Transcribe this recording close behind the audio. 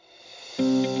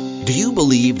you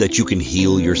believe that you can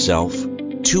heal yourself?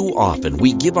 Too often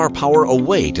we give our power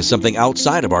away to something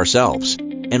outside of ourselves,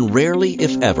 and rarely,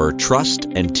 if ever, trust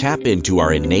and tap into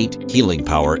our innate healing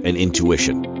power and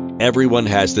intuition. Everyone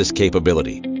has this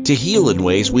capability to heal in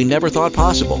ways we never thought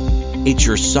possible. It's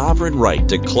your sovereign right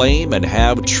to claim and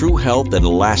have true health and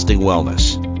lasting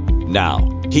wellness.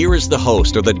 Now, here is the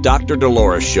host of the Dr.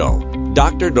 Dolores Show,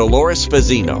 Dr. Dolores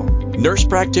Fazzino, nurse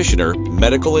practitioner,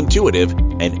 medical intuitive,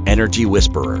 and energy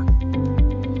whisperer.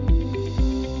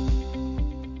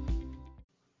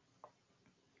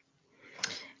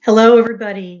 Hello,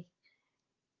 everybody.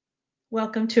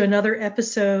 Welcome to another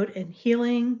episode in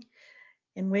Healing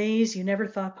in Ways You Never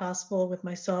Thought Possible with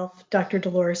myself, Dr.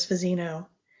 Dolores Fazzino.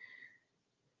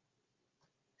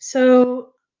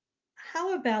 So,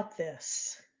 how about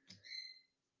this?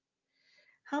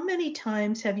 How many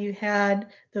times have you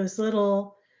had those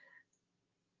little,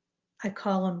 I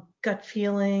call them gut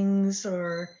feelings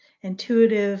or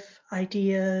intuitive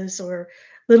ideas or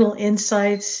little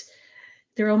insights?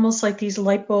 They're almost like these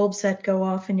light bulbs that go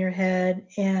off in your head,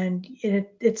 and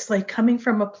it's like coming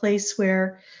from a place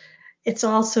where it's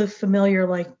also familiar,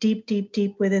 like deep, deep,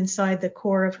 deep within inside the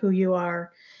core of who you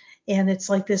are. And it's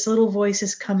like this little voice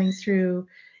is coming through,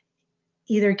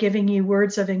 either giving you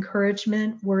words of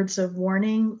encouragement, words of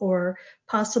warning, or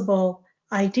possible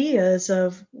ideas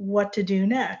of what to do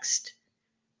next.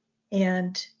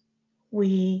 And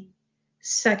we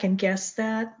second guess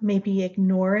that, maybe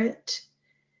ignore it,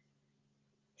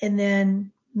 and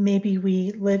then maybe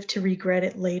we live to regret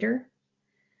it later.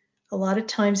 A lot of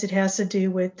times it has to do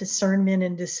with discernment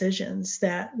and decisions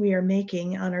that we are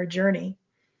making on our journey.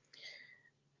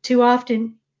 Too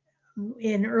often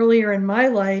earlier in my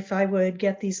life, I would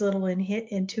get these little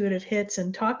intuitive hits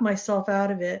and talk myself out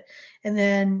of it. And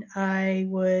then I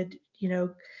would,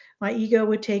 my ego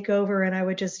would take over and I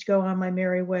would just go on my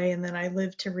merry way. And then I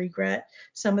lived to regret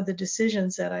some of the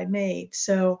decisions that I made.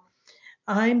 So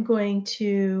I'm going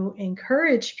to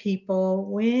encourage people,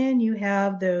 when you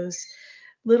have those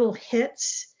little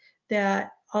hits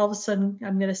that all of a sudden,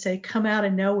 I'm going to say, come out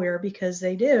of nowhere, because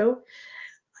they do,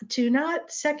 to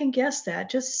not second guess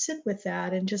that. Just sit with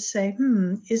that and just say,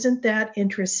 isn't that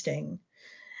interesting?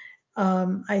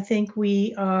 I think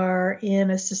we are in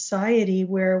a society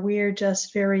where we are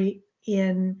just very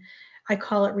I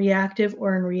call it reactive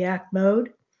or in react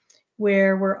mode,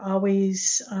 where we're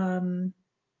always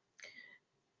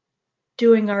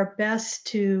doing our best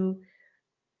to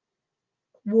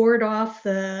ward off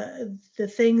the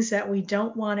things that we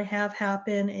don't want to have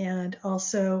happen, and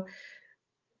also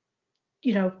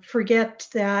forget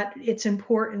that it's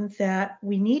important that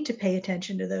we need to pay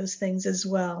attention to those things as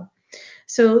well.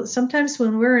 So sometimes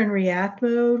when we're in react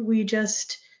mode, we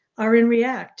just are in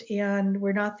react and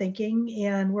we're not thinking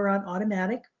and we're on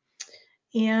automatic.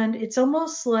 And it's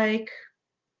almost like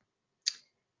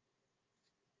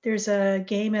there's a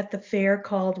game at the fair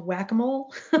called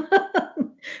Whack-A-Mole,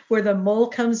 where the mole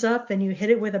comes up and you hit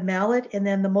it with a mallet, and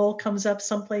then the mole comes up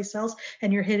someplace else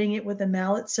and you're hitting it with a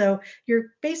mallet. So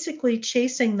you're basically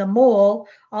chasing the mole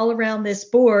all around this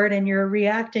board and you're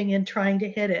reacting and trying to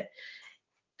hit it.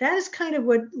 That is kind of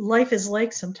what life is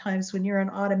like sometimes when you're on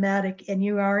automatic and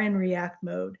you are in react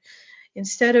mode.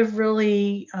 Instead of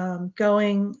really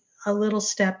going a little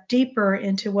step deeper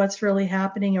into what's really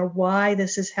happening or why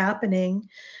this is happening,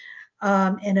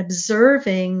 and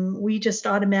observing, we just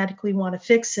automatically want to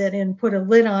fix it and put a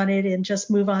lid on it and just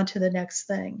move on to the next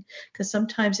thing, because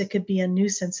sometimes it could be a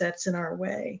nuisance that's in our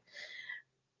way.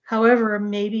 However,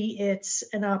 maybe it's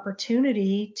an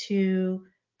opportunity to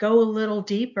go a little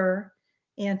deeper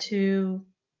and to,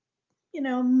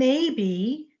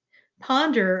 maybe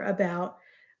ponder about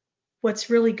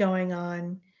what's really going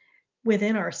on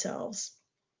within ourselves.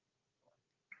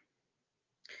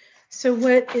 So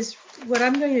what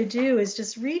I'm going to do is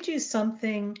just read you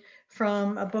something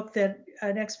from an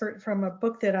excerpt from a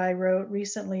book that I wrote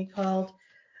recently called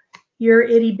Your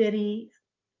Itty Bitty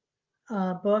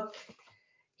Book,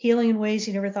 Healing in Ways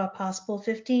You Never Thought Possible,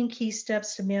 15 Key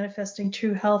Steps to Manifesting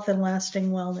True Health and Lasting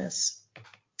Wellness.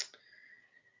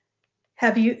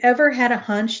 Have you ever had a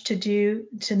hunch to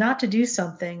not to do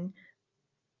something,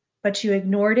 but you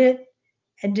ignored it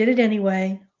and did it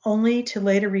anyway, only to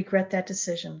later regret that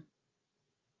decision?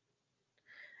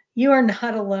 You are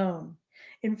not alone.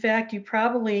 In fact, you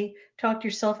probably talked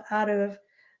yourself out of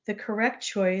the correct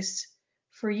choice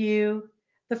for you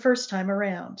the first time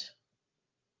around.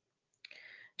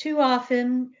 Too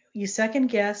often, you second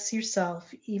guess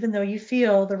yourself, even though you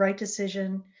feel the right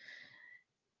decision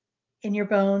in your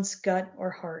bones, gut, or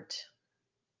heart.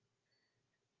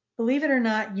 Believe it or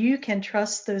not, you can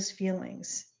trust those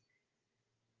feelings.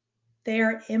 They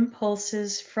are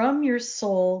impulses from your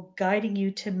soul guiding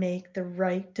you to make the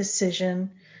right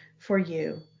decision for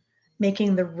you,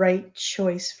 making the right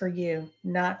choice for you,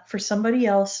 not for somebody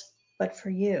else, but for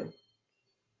you.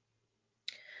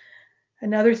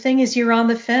 Another thing is you're on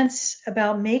the fence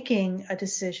about making a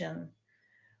decision,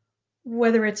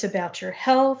 whether it's about your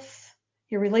health,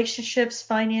 your relationships,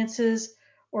 finances,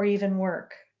 or even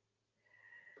work.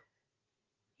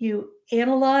 You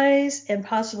analyze and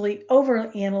possibly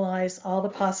overanalyze all the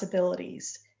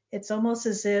possibilities. It's almost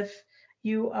as if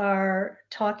you are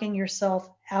talking yourself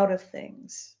out of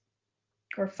things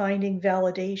or finding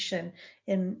validation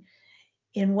in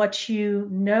what you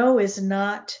know is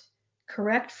not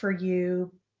correct for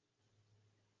you,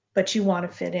 but you want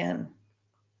to fit in.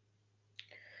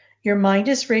 Your mind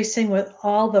is racing with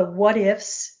all the what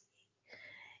ifs,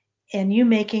 and you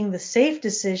making the safe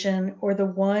decision or the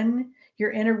one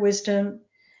your inner wisdom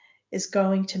is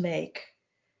going to make.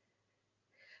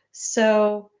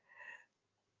 So,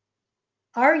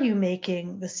 are you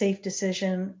making the safe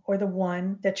decision or the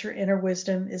one that your inner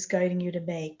wisdom is guiding you to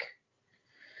make?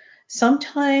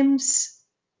 Sometimes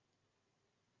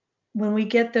when we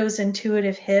get those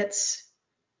intuitive hits,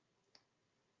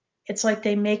 it's like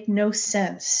they make no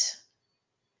sense.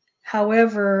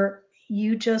 However,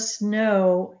 you just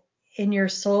know in your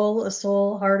soul, a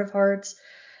soul, heart of hearts,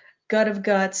 gut of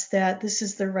guts, that this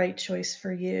is the right choice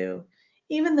for you.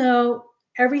 Even though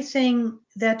everything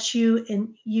that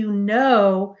you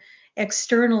know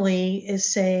externally is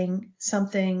saying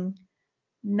something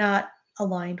not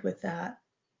aligned with that.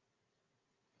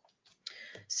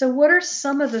 So what are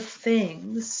some of the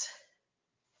things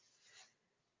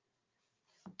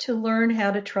to learn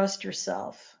how to trust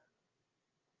yourself?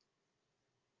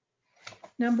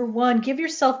 Number one, give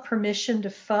yourself permission to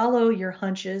follow your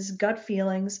hunches, gut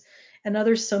feelings, and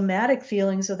other somatic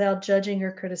feelings without judging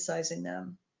or criticizing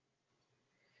them.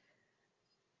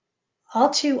 All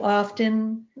too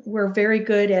often, we're very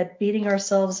good at beating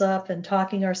ourselves up and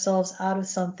talking ourselves out of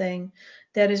something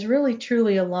that is really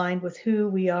truly aligned with who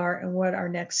we are and what our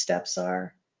next steps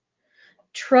are.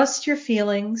 Trust your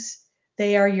feelings.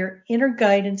 They are your inner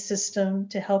guidance system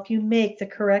to help you make the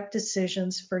correct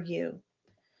decisions for you.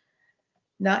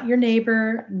 Not your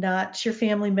neighbor, not your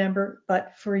family member,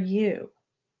 but for you.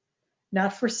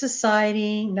 Not for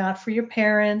society, not for your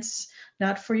parents,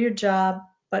 not for your job,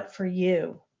 but for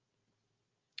you.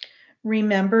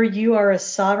 Remember, you are a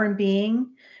sovereign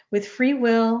being with free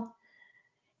will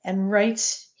and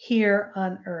rights here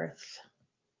on earth.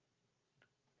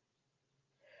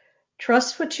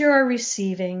 Trust what you are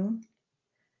receiving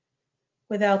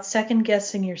without second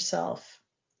guessing yourself.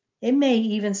 It may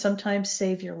even sometimes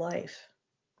save your life.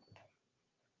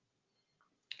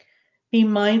 Be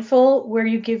mindful where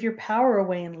you give your power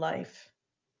away in life.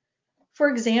 For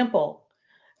example,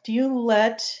 do you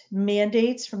let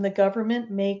mandates from the government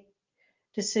make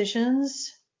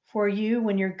decisions for you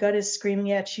when your gut is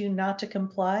screaming at you not to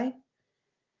comply?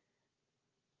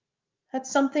 That's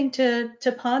something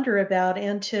to ponder about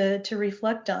and to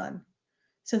reflect on,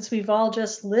 since we've all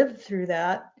just lived through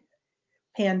that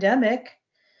pandemic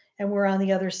and we're on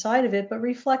the other side of it, but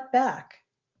reflect back.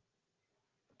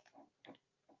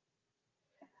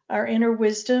 Our inner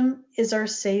wisdom is our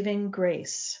saving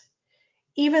grace,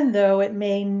 even though it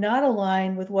may not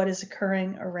align with what is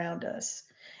occurring around us.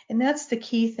 And that's the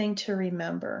key thing to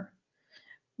remember.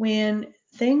 When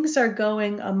things are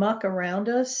going amok around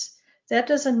us, that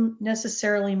doesn't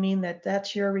necessarily mean that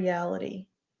that's your reality.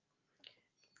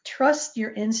 Trust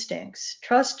your instincts,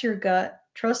 trust your gut,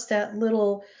 trust that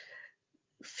little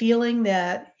feeling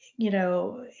that,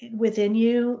 within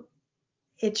you.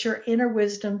 It's your inner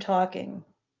wisdom talking.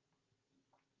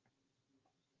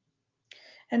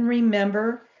 And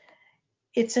remember,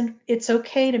 it's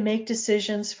okay to make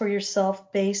decisions for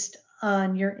yourself based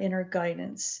on your inner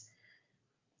guidance.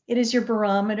 It is your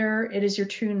barometer, it is your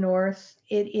true north,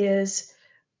 it is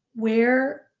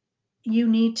where you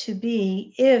need to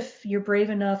be if you're brave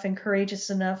enough and courageous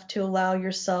enough to allow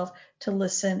yourself to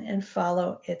listen and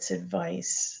follow its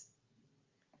advice.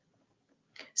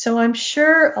 So I'm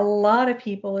sure a lot of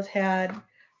people have had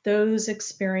those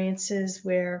experiences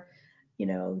where,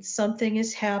 something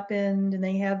has happened and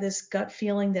they have this gut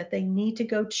feeling that they need to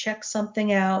go check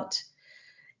something out.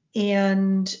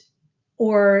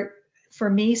 Or for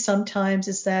me, sometimes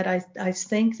is that I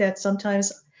think that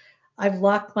sometimes I've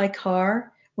locked my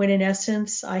car when in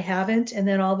essence I haven't. And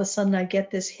then all of a sudden I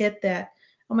get this hit that,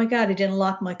 oh my God, I didn't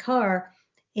lock my car.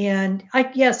 And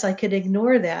yes, I could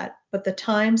ignore that. But the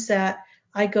times that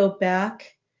I go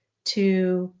back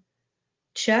to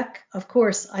check, of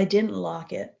course, I didn't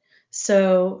lock it.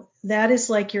 So that is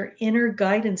like your inner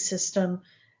guidance system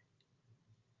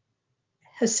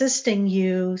assisting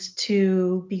you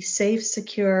to be safe,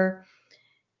 secure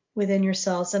within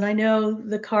yourselves. And I know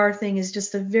the car thing is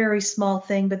just a very small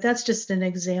thing, but that's just an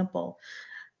example.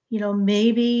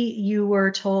 Maybe you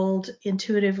were told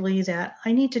intuitively that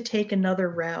I need to take another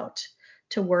route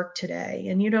to work today,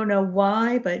 and you don't know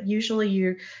why, but usually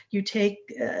you take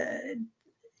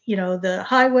the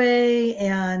highway,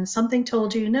 and something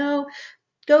told you, no,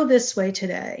 go this way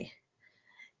today.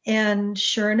 And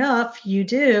sure enough, you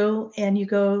do, and you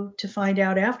go to find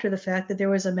out after the fact that there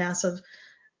was a massive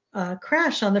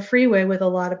crash on the freeway with a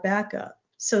lot of backup.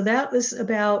 So that was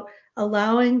about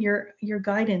allowing your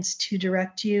guidance to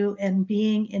direct you and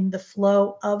being in the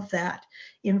flow of that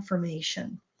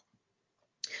information.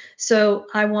 So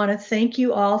I want to thank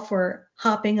you all for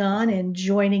hopping on and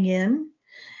joining in.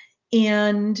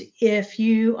 And if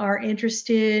you are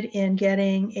interested in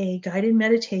getting a guided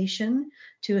meditation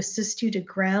to assist you to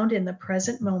ground in the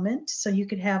present moment so you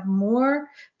could have more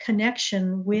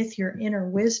connection with your inner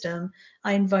wisdom,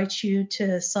 I invite you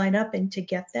to sign up and to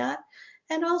get that.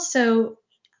 And also,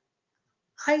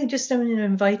 I just want to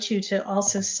invite you to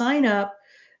also sign up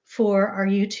for our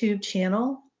YouTube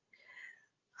channel.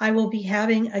 I will be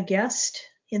having a guest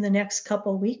in the next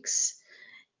couple weeks.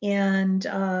 And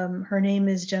her name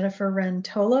is Jennifer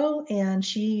Rentolo, and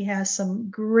she has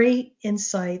some great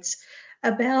insights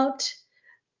about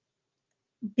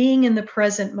being in the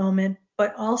present moment,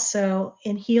 but also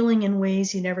in healing in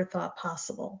ways you never thought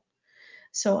possible.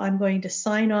 So I'm going to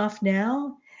sign off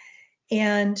now,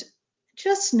 and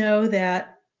just know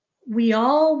that we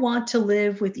all want to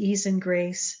live with ease and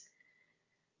grace,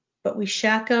 but we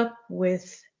shack up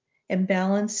with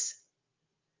imbalance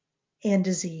and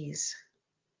disease.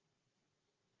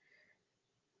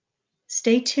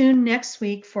 Stay tuned next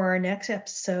week for our next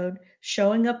episode,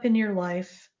 Showing Up in Your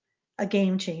Life, a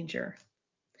Game Changer.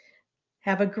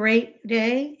 Have a great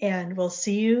day, and we'll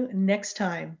see you next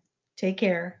time. Take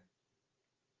care.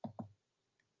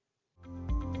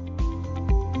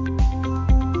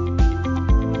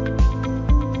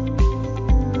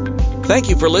 Thank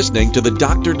you for listening to The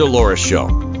Dr. Dolores Show.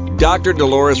 Dr.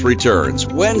 Dolores returns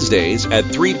Wednesdays at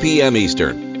 3 p.m.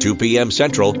 Eastern, 2 p.m.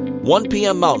 Central, 1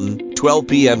 p.m. Mountain, 12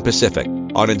 p.m. Pacific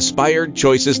on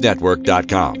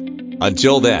InspiredChoicesNetwork.com.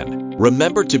 Until then,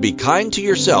 remember to be kind to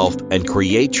yourself and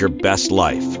create your best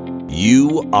life.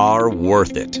 You are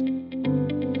worth it.